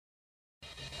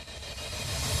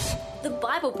the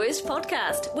Bible Boost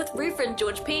podcast with Reverend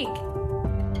George Pink.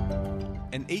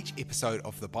 In each episode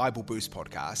of the Bible Boost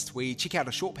podcast, we check out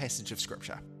a short passage of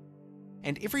Scripture.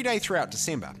 And every day throughout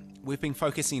December, we've been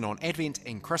focusing on Advent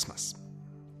and Christmas.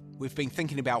 We've been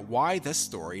thinking about why this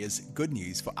story is good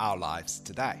news for our lives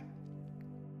today.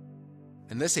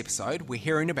 In this episode, we're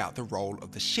hearing about the role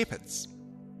of the shepherds.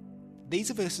 These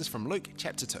are verses from Luke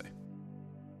chapter 2.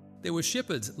 There were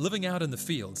shepherds living out in the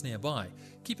fields nearby,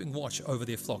 keeping watch over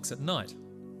their flocks at night.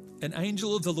 An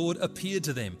angel of the Lord appeared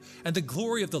to them, and the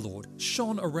glory of the Lord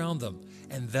shone around them,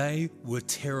 and they were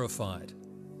terrified.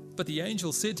 But the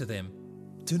angel said to them,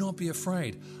 "Do not be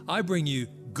afraid. I bring you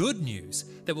good news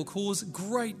that will cause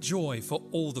great joy for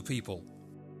all the people."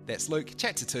 That's Luke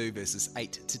chapter 2, verses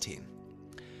 8 to 10.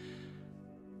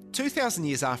 2,000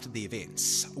 years after the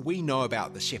events, we know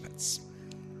about the shepherds.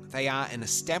 They are an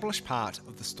established part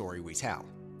of the story we tell.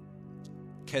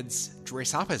 Kids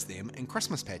dress up as them in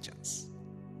Christmas pageants.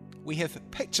 We have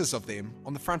pictures of them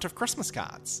on the front of Christmas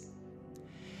cards.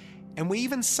 And we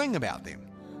even sing about them.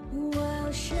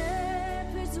 While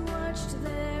shepherds watched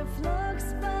their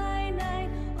flocks by night,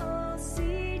 all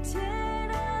seated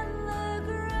on the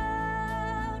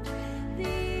ground,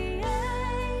 the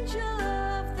angel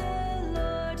of the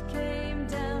Lord came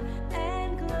down,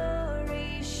 and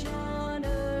glory shone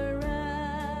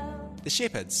around. The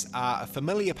shepherds are a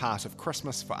familiar part of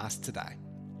Christmas for us today.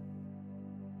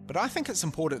 But I think it's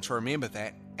important to remember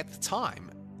that, at the time,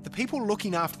 the people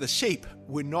looking after the sheep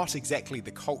were not exactly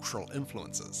the cultural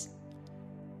influencers.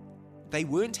 They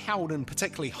weren't held in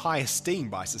particularly high esteem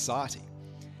by society.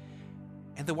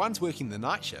 And the ones working the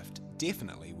night shift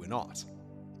definitely were not.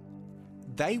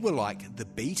 They were like the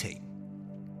B team.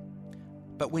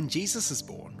 But when Jesus is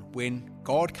born, when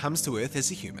God comes to earth as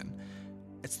a human,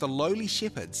 it's the lowly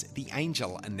shepherds the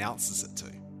angel announces it to.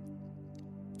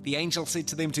 The angel said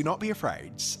to them, "Do not be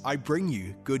afraid, I bring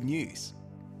you good news."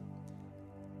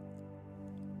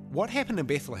 What happened in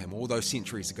Bethlehem all those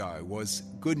centuries ago was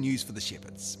good news for the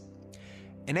shepherds.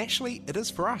 And actually, it is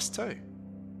for us too.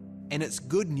 And it's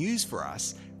good news for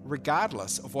us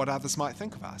regardless of what others might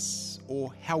think of us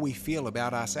or how we feel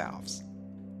about ourselves.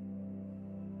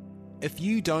 If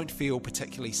you don't feel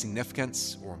particularly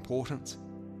significant or important,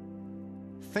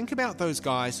 think about those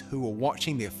guys who are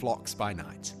watching their flocks by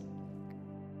night.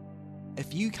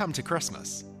 If you come to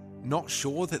Christmas not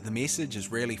sure that the message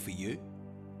is really for you,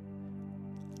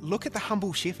 look at the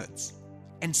humble shepherds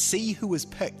and see who was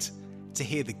picked to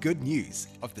hear the good news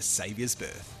of the Saviour's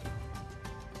birth.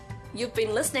 You've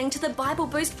been listening to the Bible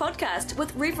Boost podcast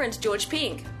with Reverend George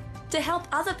Pink. To help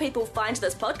other people find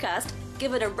this podcast,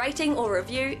 give it a rating or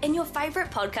review in your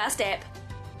favourite podcast app.